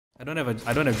I don't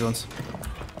have drones.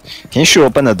 Can you shoot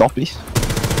open the door, please?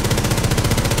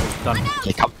 Done.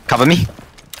 Okay, cover me.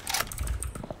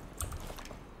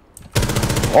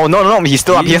 Oh no, he's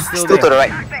still up here. Still to the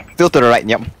right. Still to the right,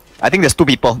 yep. I think there's two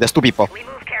people. We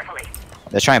move carefully.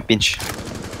 They're trying to pinch.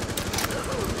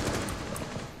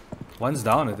 One's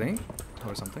down, I think.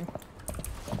 Or something.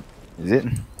 Is it?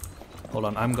 Hold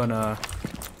on, I'm gonna...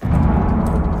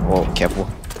 Oh, careful.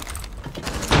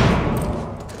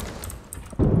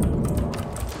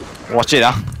 Watch it,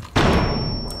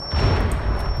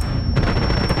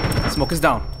 Smoke is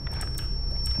down.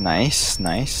 Nice.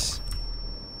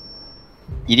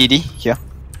 EDD, here.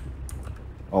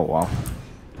 Oh, wow.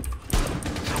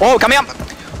 Oh, coming up!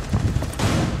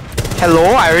 Hello,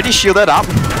 I already shielded up.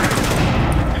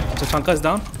 So Chanka is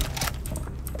down.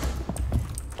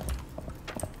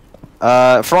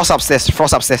 Frost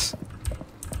upstairs.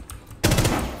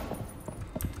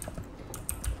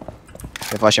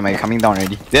 She might be coming down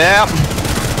already. Yeah!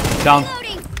 Down.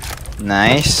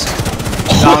 Nice.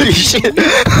 Down. Holy shit!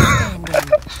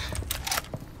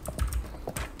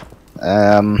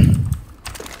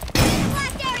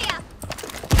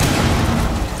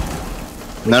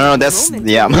 No, that's...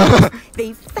 yeah.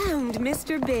 They found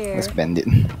Mr. Bear. Let's bend it.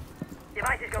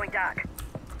 Device is going dark.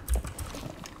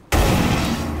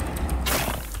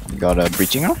 You got a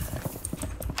breaching now?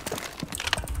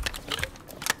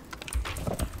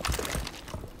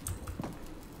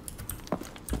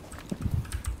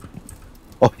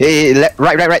 Oh, hey,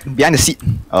 right, behind the seat.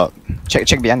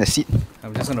 Check behind the seat.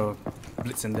 I'm just gonna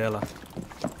blitz in there lah.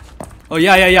 Oh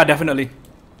yeah, definitely.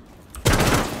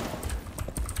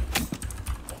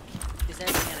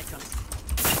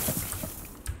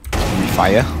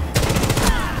 Fire.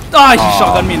 Ah, he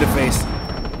shotgunned me in the face.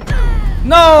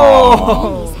 No!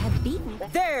 Oh.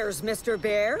 There's Mr.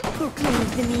 Bear, who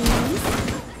claims the knees.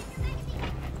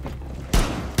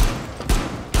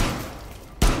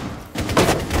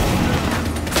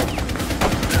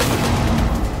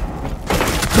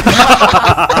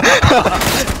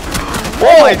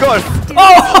 Oh my god!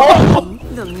 Oh!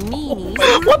 The meanies.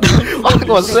 What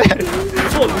was that?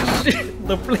 Holy shit!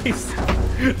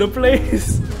 The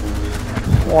place.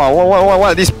 Wow, what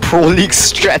are these pro league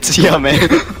strats here, man?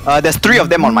 There's 3 of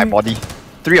them on my body.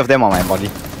 3 of them on my body.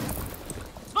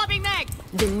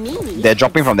 The meanies. They're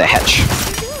dropping from the hatch.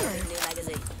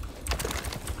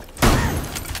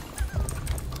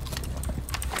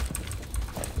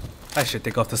 I should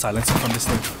take off the silencer from this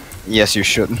thing. Yes, you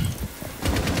should.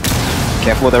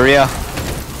 Careful the rear.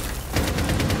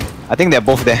 I think they're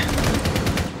both there.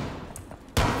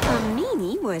 A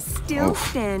meanie was still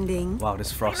standing. Wow,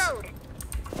 this frost.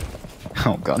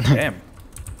 Oh god. Damn.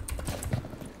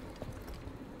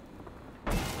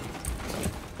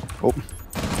 Oh.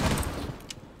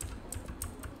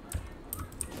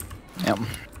 Yep.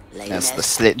 That's the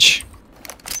sledge.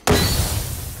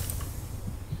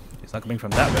 It's not coming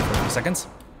from that way for a few seconds.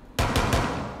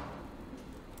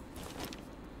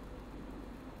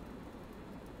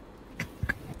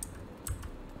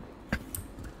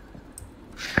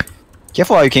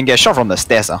 Careful, you can get shot from the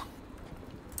stairs.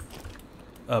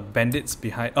 Bandits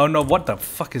behind. Oh no, what the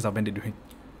fuck is our bandit doing?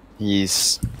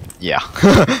 He's... yeah.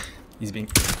 He's being...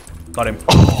 Got him.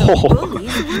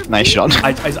 Oh, nice shot.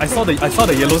 I saw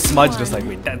the yellow smudge. Just like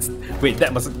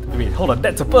hold on,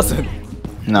 that's a person.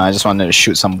 No, I just wanted to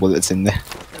shoot some bullets in there.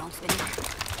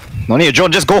 No need a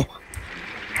drone, just go.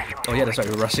 Oh yeah, that's right.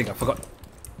 We're rushing. I forgot.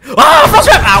 Ah, frost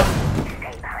trap! Ow!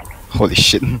 Holy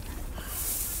shit.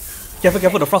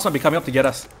 Careful! The frost might be coming up to get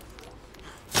us.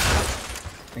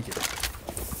 Thank you.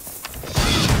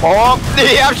 Oh,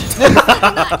 yeah.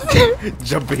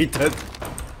 Jabaited.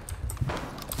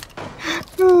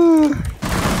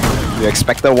 You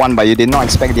expected one, but you did not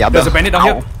expect the other. There's a bandit down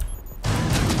here.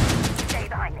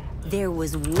 There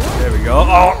was one. There we go.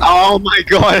 Oh my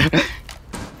god.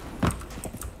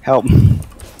 Help.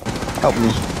 Help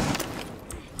me.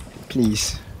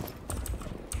 Please.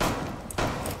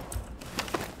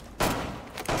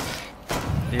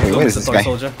 Here you go, where is Mr. this Toy guy?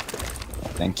 Soldier.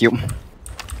 Thank you.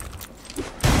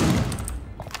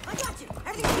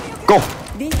 Go!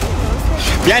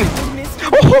 Behind!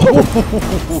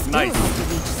 Nice.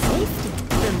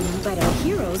 But our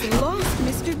heroes lost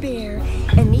Mr. Bear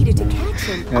and needed to catch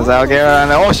him. Yes, okay,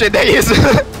 oh shit, there he is!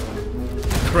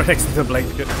 Right next to the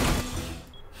blanket.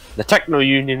 The Techno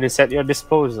Union is at your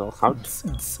disposal.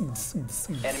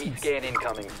 Enemy scan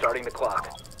incoming, starting the clock.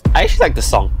 I actually like the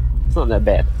song. It's not that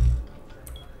bad.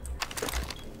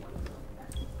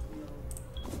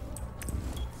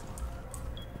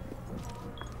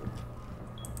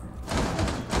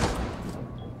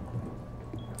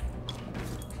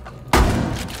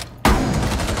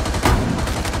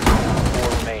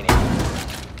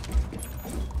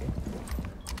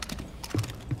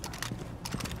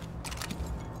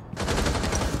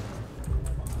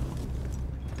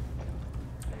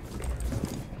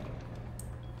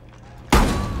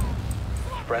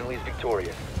 Friendly's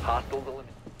victorious. Hostiles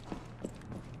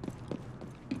eliminated.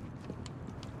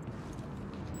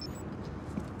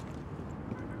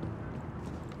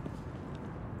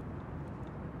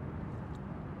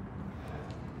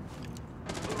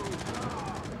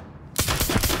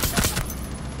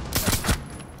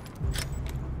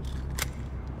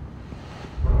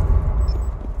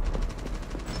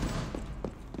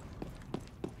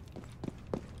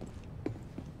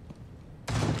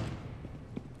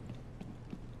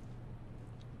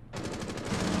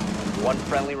 One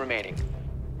friendly remaining.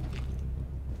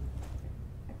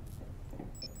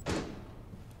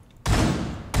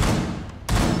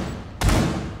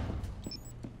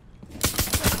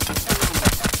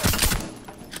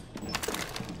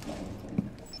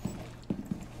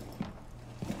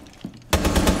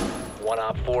 One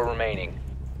op 4 remaining.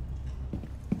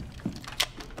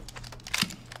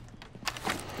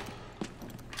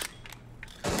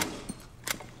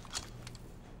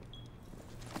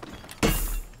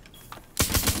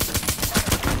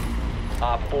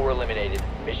 Op 4 eliminated.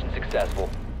 Mission successful.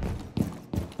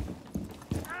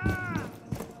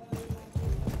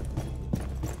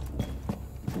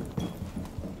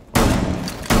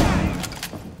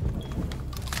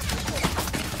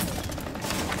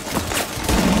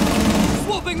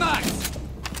 Swapping max!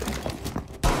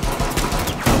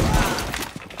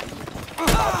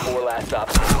 Op 4 last op.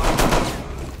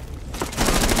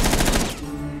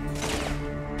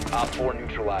 Op 4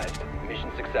 neutralized.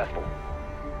 Mission successful.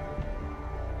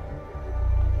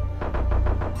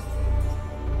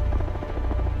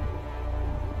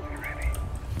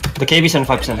 The KB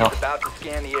 75% health. About to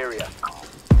scan the area.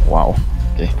 Wow.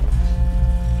 Okay.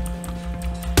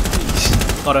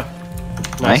 Got her.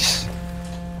 Nice.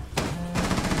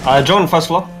 Drone first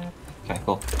floor. Okay,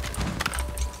 cool.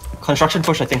 Construction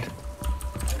push, I think.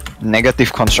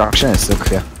 Negative construction is still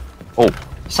clear. Oh.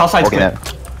 South side's Okay. clear.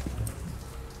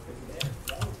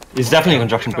 It's definitely a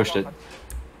construction push, dude.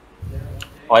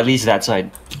 Or at least that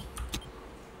side.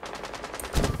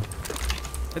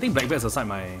 I think Blackbeard's aside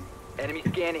my... Enemy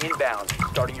scan inbound.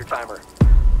 Starting your timer.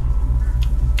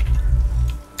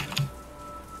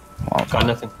 Wow. Got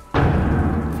nothing.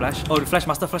 Flash. Oh, the Flash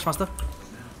Master, Flash Master.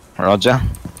 Roger.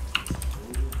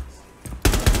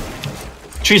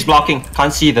 Tree's blocking.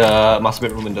 Can't see the master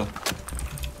bedroom window.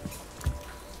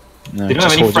 No, They don't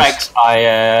have just any hold, frags.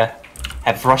 I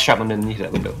have rush trap underneath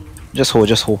that window. Just hold,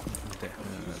 just hold. Okay,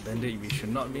 then we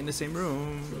should not be in the same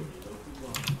room.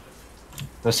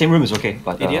 The same room is okay,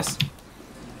 but ADS.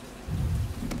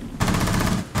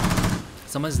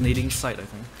 Someone's nading side, I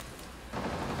think.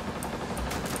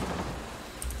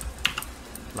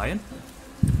 Lion?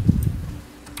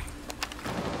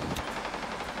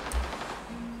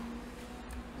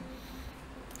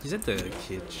 He's at the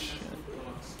kitchen.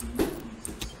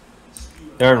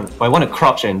 Aaron, I want to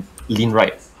crouch and lean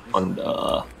right on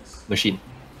the machine.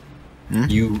 Hmm?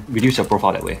 You reduce your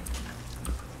profile that way.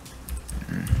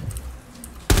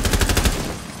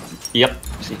 Yep,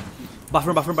 see.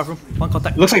 Bathroom, bathroom, bathroom. One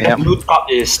contact. Looks like Yep. the blue top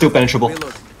is still penetrable.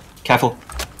 Careful.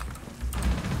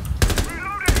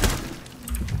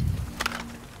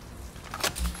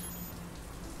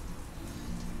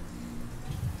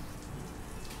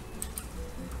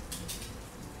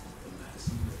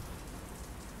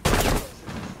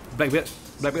 Blackbeard.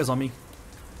 Blackbeard's on me.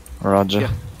 Roger.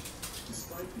 Yeah.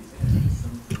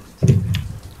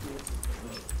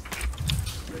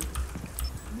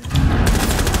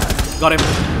 Got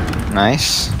him.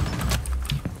 Nice.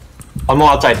 One more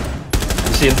outside.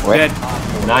 You see him? Where?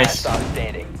 Dead. Nice. Stop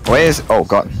standing. Where is? Oh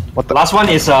god. What The the? last one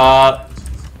is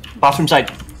bathroom side.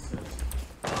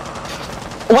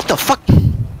 What the fuck?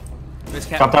 Where's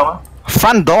Drop Cap? that one.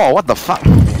 Front door. What the fuck?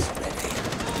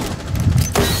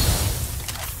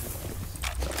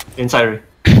 Inside room.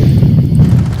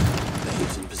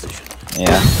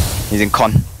 Yeah. He's in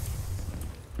con.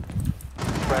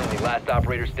 Friendly, last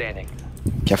operator standing.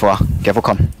 Careful, careful,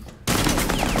 con.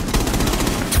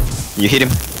 You hit him.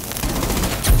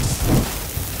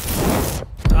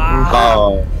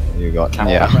 Oh, you got.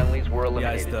 Yeah. Friendlies were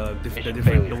Yeah, it's eliminated. the Mission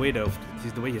different failure.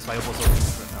 the way his fireballs are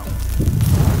different now.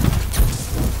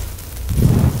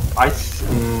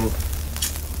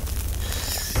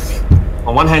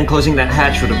 On one hand, closing that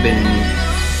hatch would have been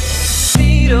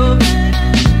Freedom.